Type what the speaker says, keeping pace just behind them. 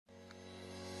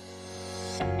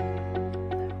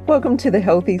Welcome to the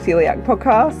Healthy Celiac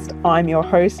Podcast. I'm your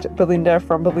host, Belinda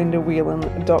from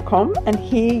belindawhelan.com, and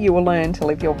here you will learn to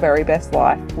live your very best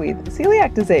life with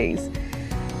celiac disease.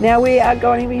 Now we are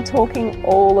going to be talking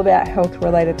all about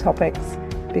health-related topics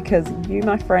because you,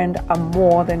 my friend, are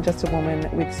more than just a woman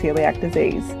with celiac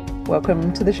disease.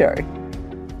 Welcome to the show.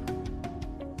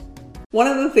 One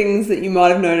of the things that you might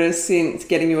have noticed since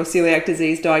getting your celiac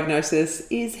disease diagnosis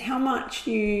is how much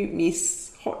you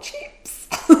miss hot chips.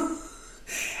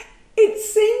 It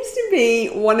seems to be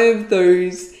one of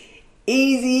those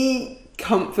easy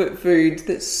comfort foods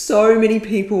that so many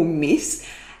people miss.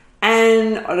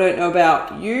 And I don't know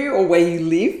about you or where you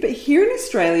live, but here in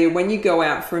Australia, when you go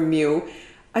out for a meal,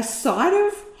 a side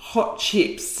of hot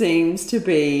chips seems to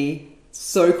be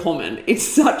so common. It's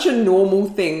such a normal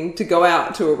thing to go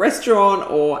out to a restaurant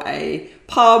or a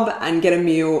pub and get a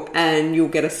meal and you'll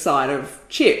get a side of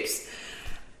chips.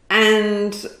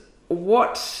 And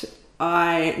what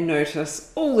I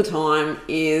notice all the time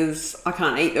is I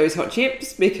can't eat those hot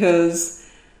chips because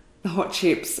the hot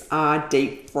chips are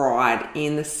deep fried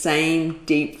in the same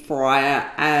deep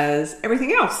fryer as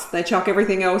everything else. They chuck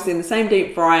everything else in the same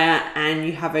deep fryer and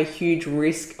you have a huge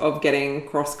risk of getting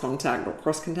cross-contact or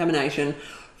cross-contamination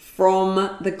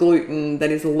from the gluten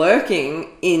that is lurking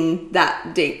in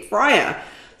that deep fryer.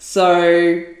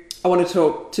 So I want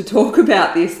to talk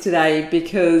about this today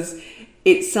because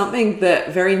it's something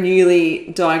that very newly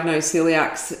diagnosed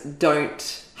celiacs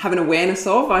don't have an awareness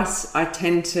of. I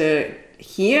tend to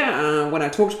hear when I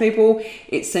talk to people,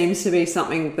 it seems to be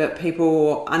something that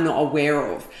people are not aware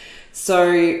of.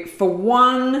 So for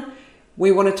one,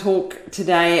 we want to talk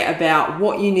today about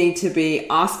what you need to be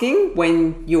asking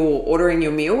when you're ordering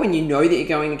your meal, when you know that you're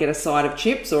going to get a side of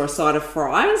chips or a side of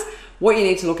fries, what you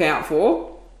need to look out for,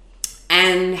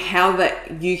 and how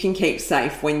that you can keep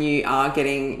safe when you are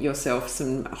getting yourself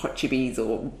some hot chippies,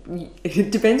 or it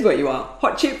depends what you are.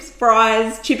 Hot chips,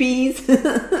 fries, chippies.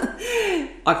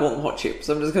 I call them hot chips.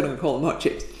 I'm just going to call them hot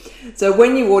chips. So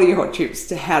when you order your hot chips,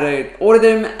 to how to order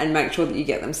them and make sure that you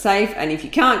get them safe. And if you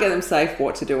can't get them safe,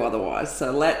 what to do otherwise.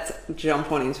 So let's jump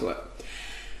on into it.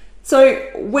 So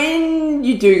when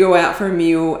you do go out for a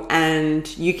meal and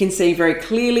you can see very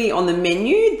clearly on the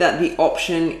menu that the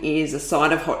option is a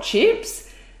side of hot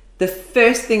chips, the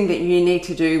first thing that you need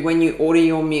to do when you order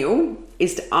your meal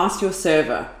is to ask your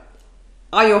server,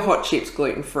 are your hot chips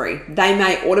gluten-free? They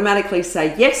may automatically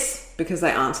say yes because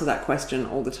they answer that question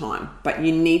all the time, but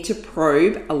you need to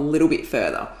probe a little bit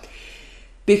further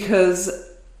because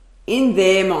in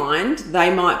their mind,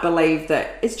 they might believe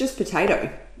that it's just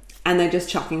potato. And they're just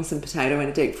chucking some potato in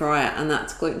a deep fryer and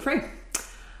that's gluten-free.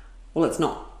 Well, it's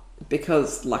not,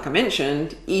 because like I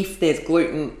mentioned, if there's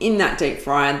gluten in that deep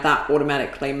fryer, that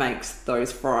automatically makes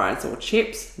those fries or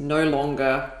chips no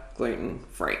longer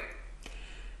gluten-free.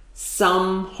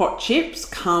 Some hot chips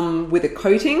come with a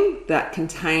coating that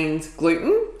contains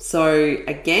gluten. So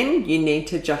again, you need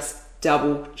to just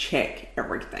double check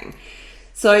everything.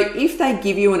 So if they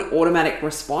give you an automatic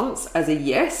response as a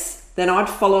yes, then I'd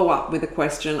follow up with a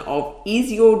question of,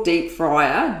 is your deep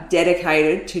fryer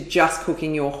dedicated to just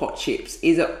cooking your hot chips?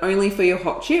 Is it only for your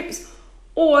hot chips,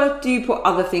 or do you put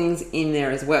other things in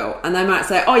there as well? And they might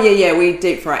say, oh yeah, we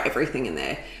deep fry everything in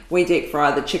there. We deep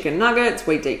fry the chicken nuggets,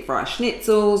 we deep fry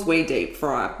schnitzels, we deep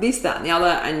fry this, that, and the other,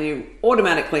 and you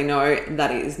automatically know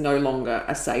that it is no longer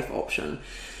a safe option.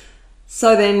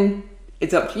 So then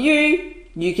it's up to you.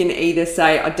 You can either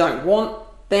say, I don't want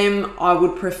them, I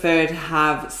would prefer to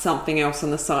have something else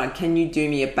on the side. Can you do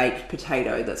me a baked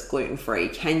potato that's gluten-free?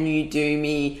 Can you do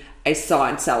me a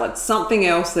side salad? Something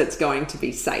else that's going to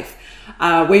be safe.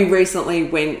 We recently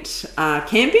went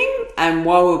camping, and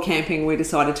while we were camping, we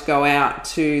decided to go out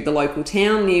to the local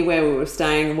town near where we were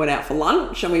staying and went out for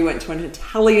lunch, and we went to an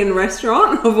Italian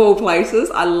restaurant of all places.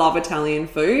 I love Italian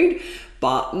food,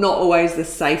 but not always the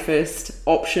safest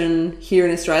option here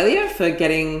in Australia for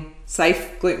getting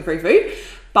safe gluten-free food.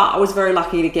 But I was very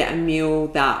lucky to get a meal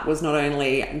that was not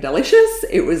only delicious,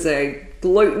 it was a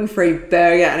gluten-free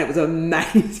burger and it was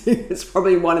amazing. It's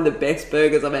probably one of the best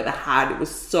burgers I've ever had. It was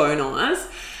so nice.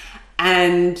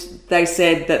 And they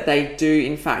said that they do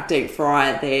in fact deep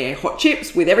fry their hot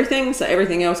chips with everything. So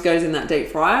everything else goes in that deep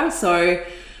fryer. So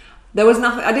there was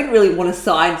nothing, I didn't really want a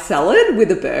side salad with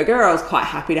a burger. I was quite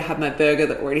happy to have my burger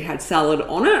that already had salad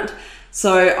on it.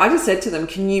 So I just said to them,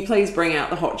 can you please bring out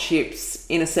the hot chips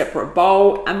in a separate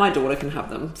bowl and my daughter can have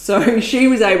them. So she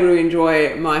was able to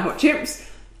enjoy my hot chips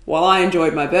while I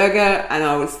enjoyed my burger and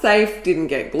I was safe, didn't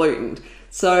get glutened.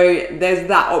 So there's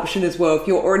that option as well. If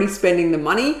you're already spending the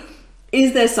money,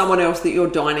 is there someone else that you're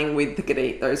dining with that could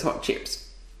eat those hot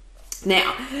chips?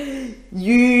 Now,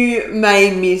 you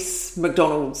may miss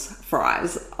McDonald's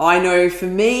fries. I know for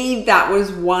me, that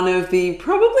was one of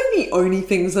probably the only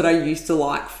things that I used to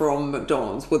like from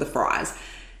McDonald's were the fries.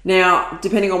 Now,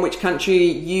 depending on which country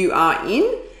you are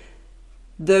in,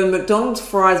 the McDonald's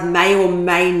fries may or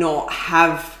may not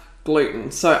have gluten.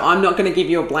 So I'm not going to give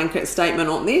you a blanket statement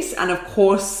on this. And of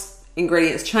course,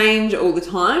 ingredients change all the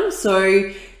time.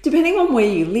 So depending on where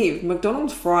you live,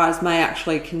 McDonald's fries may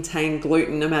actually contain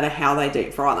gluten no matter how they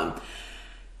deep fry them.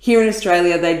 Here in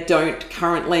Australia, they don't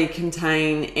currently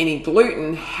contain any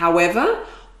gluten. However,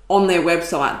 on their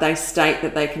website, they state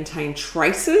that they contain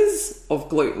traces of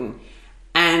gluten.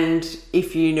 And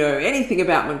if you know anything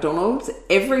about McDonald's,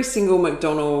 every single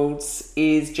McDonald's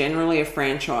is generally a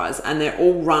franchise and they're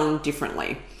all run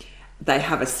differently. They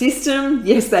have a system.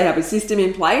 Yes, they have a system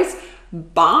in place,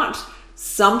 but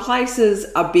some places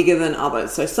are bigger than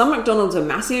others. So some McDonald's are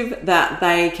massive that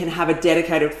they can have a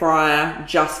dedicated fryer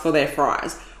just for their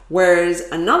fries. Whereas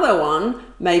another one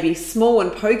may be small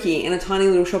and pokey in a tiny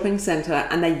little shopping centre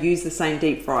and they use the same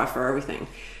deep fryer for everything.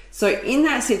 So in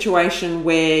that situation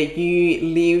where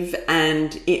you live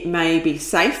and it may be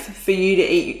safe for you to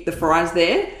eat the fries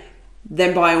there,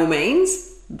 then by all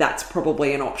means, that's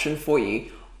probably an option for you.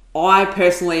 I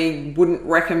personally wouldn't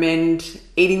recommend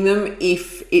eating them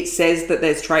if it says that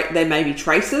there may be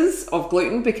traces of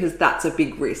gluten, because that's a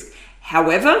big risk.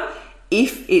 However,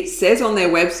 if it says on their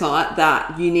website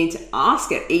that you need to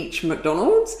ask at each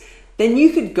McDonald's, then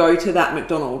you could go to that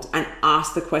McDonald's and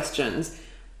ask the questions.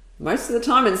 Most of the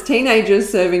time it's teenagers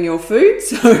serving your food.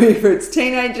 So if it's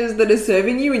teenagers that are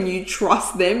serving you and you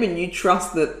trust them and you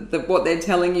trust that what they're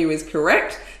telling you is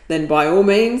correct, then by all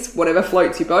means, whatever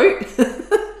floats your boat.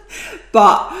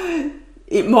 But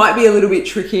it might be a little bit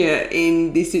trickier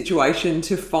in this situation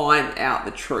to find out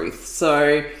the truth.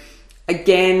 So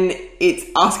again, it's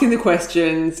asking the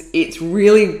questions. It's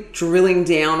really drilling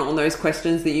down on those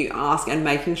questions that you ask and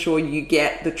making sure you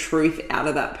get the truth out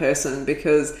of that person,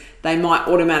 because they might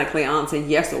automatically answer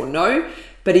yes or no.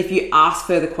 But if you ask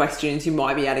further questions, you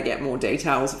might be able to get more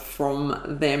details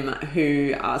from them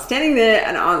who are standing there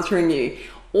and answering you.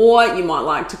 Or you might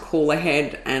like to call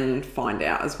ahead and find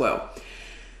out as well.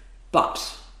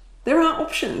 But there are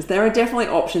options. There are definitely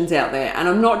options out there. And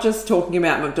I'm not just talking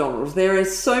about McDonald's. There are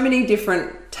so many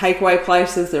different takeaway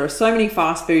places. There are so many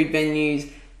fast food venues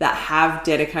that have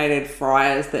dedicated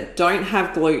fryers that don't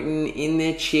have gluten in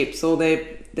their chips or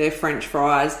their French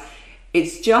fries.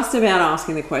 It's just about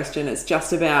asking the question. It's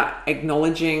just about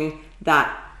acknowledging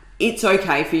that it's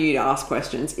okay for you to ask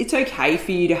questions. It's okay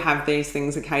for you to have these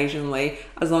things occasionally,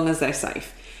 as long as they're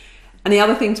safe. And the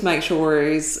other thing to make sure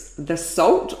is the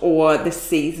salt or the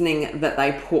seasoning that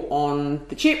they put on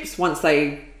the chips once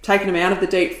they've taken them out of the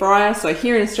deep fryer. So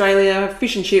here in Australia,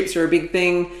 fish and chips are a big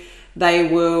thing. They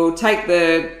will take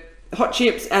the hot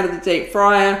chips out of the deep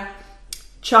fryer,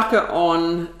 chuck it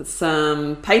on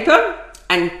some paper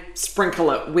and sprinkle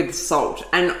it with salt.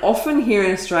 And often here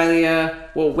in Australia,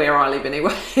 well, where I live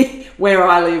anyway, where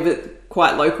I live, it's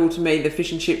quite local to me, the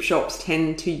fish and chip shops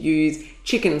tend to use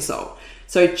chicken salt.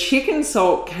 So chicken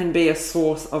salt can be a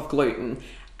source of gluten.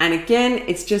 And again,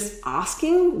 it's just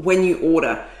asking when you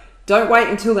order. Don't wait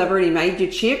until they've already made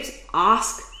your chips.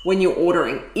 Ask when you're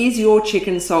ordering, is your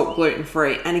chicken salt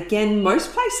gluten-free? And again,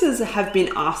 most places have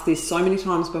been asked this so many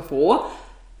times before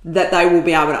that they will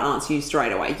be able to answer you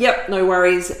straight away. Yep, no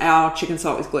worries, our chicken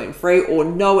salt is gluten-free, or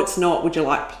no, it's not, would you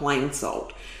like plain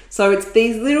salt? So it's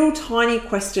these little tiny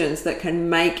questions that can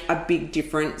make a big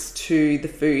difference to the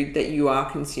food that you are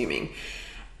consuming.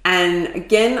 And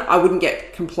again, I wouldn't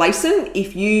get complacent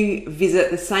if you visit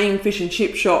the same fish and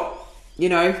chip shop,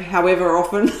 however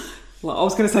often. Well, I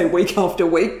was going to say week after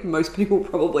week. Most people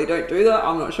probably don't do that.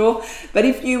 I'm not sure. But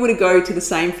if you were to go to the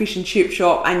same fish and chip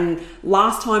shop and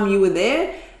last time you were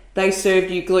there, they served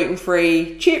you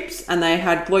gluten-free chips and they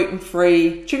had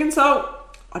gluten-free chicken salt,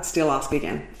 I'd still ask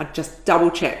again. I'd just double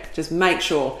check, just make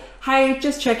sure. Hey,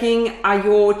 just checking, are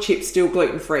your chips still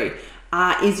gluten-free?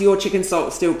 Is your chicken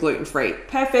salt still gluten-free?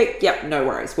 Perfect. Yep, no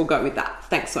worries. We'll go with that.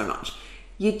 Thanks so much.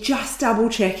 You're just double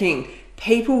checking.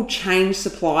 People change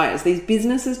suppliers. These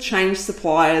businesses change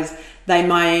suppliers. They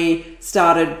may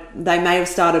have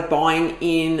started buying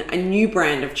in a new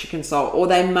brand of chicken salt, or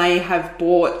they may have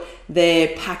bought their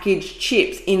packaged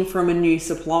chips in from a new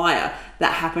supplier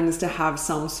that happens to have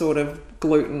some sort of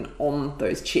gluten on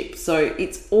those chips. So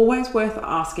it's always worth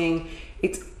asking.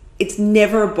 It's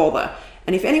never a bother.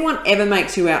 And if anyone ever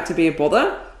makes you out to be a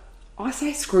bother, I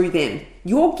say screw them.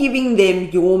 You're giving them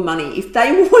your money. If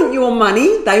they want your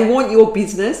money, they want your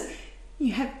business,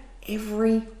 you have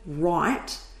every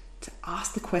right to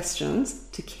ask the questions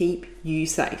to keep you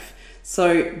safe.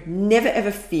 So never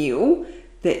ever feel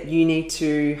that you need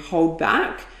to hold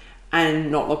back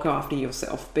and not look after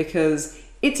yourself, because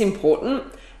it's important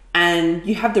and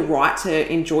you have the right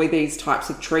to enjoy these types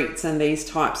of treats and these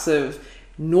types of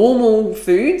normal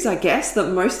foods, I guess, that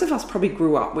most of us probably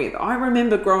grew up with. I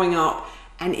remember growing up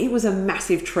and it was a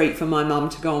massive treat for my mum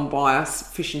to go and buy us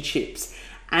fish and chips.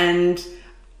 And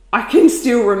I can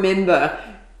still remember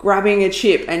grabbing a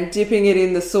chip and dipping it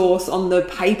in the sauce on the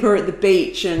paper at the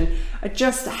beach. And I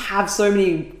just have so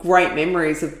many great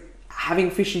memories of having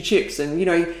fish and chips and, you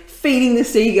know, feeding the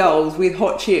seagulls with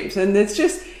hot chips. And it's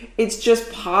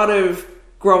just part of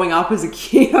growing up as a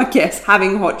kid, I guess,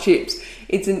 having hot chips.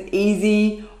 It's an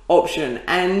easy option.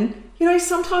 And, you know,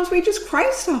 sometimes we just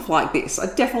crave stuff like this.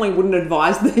 I definitely wouldn't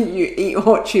advise that you eat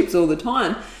hot chips all the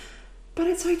time. But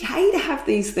it's okay to have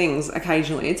these things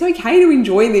occasionally. It's okay to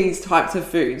enjoy these types of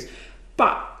foods,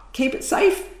 but keep it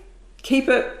safe. Keep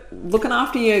it looking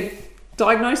after your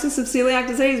diagnosis of celiac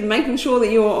disease, making sure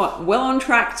that you're well on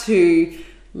track to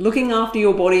looking after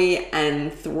your body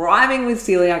and thriving with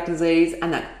celiac disease.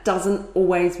 And that doesn't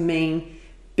always mean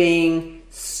being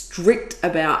strict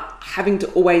about having to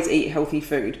always eat healthy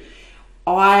food.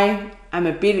 I am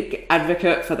a big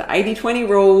advocate for the 80-20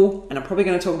 rule, and I'm probably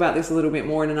going to talk about this a little bit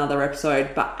more in another episode,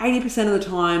 but 80% of the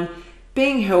time,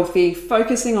 being healthy,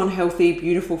 focusing on healthy,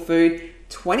 beautiful food.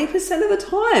 20% of the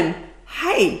time,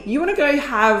 hey, you want to go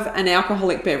have an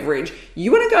alcoholic beverage,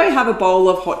 you want to go have a bowl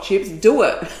of hot chips, do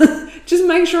it. Just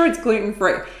make sure it's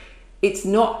gluten-free. It's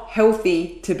not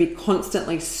healthy to be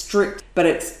constantly strict, but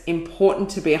it's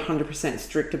important to be 100%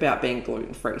 strict about being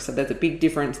gluten-free. So there's a big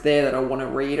difference there that I want to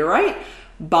reiterate,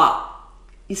 but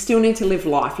you still need to live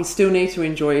life. You still need to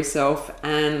enjoy yourself.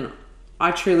 And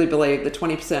I truly believe the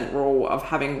 20% rule of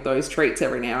having those treats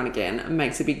every now and again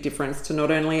makes a big difference to not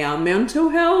only our mental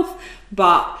health,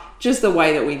 but just the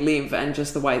way that we live and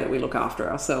just the way that we look after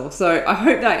ourselves. So I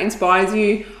hope that inspires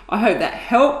you. I hope that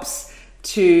helps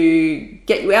to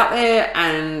get you out there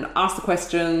and ask the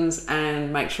questions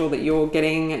and make sure that you're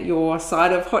getting your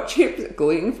side of hot chips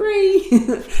gluten-free.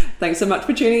 Thanks so much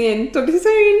for tuning in. Talk to you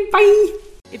soon. Bye.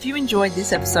 If you enjoyed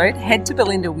this episode, head to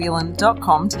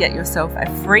belindawhelan.com to get yourself a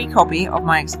free copy of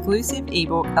my exclusive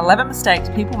ebook, 11 Mistakes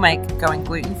People Make Going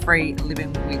Gluten-Free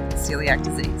Living with Celiac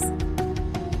Disease.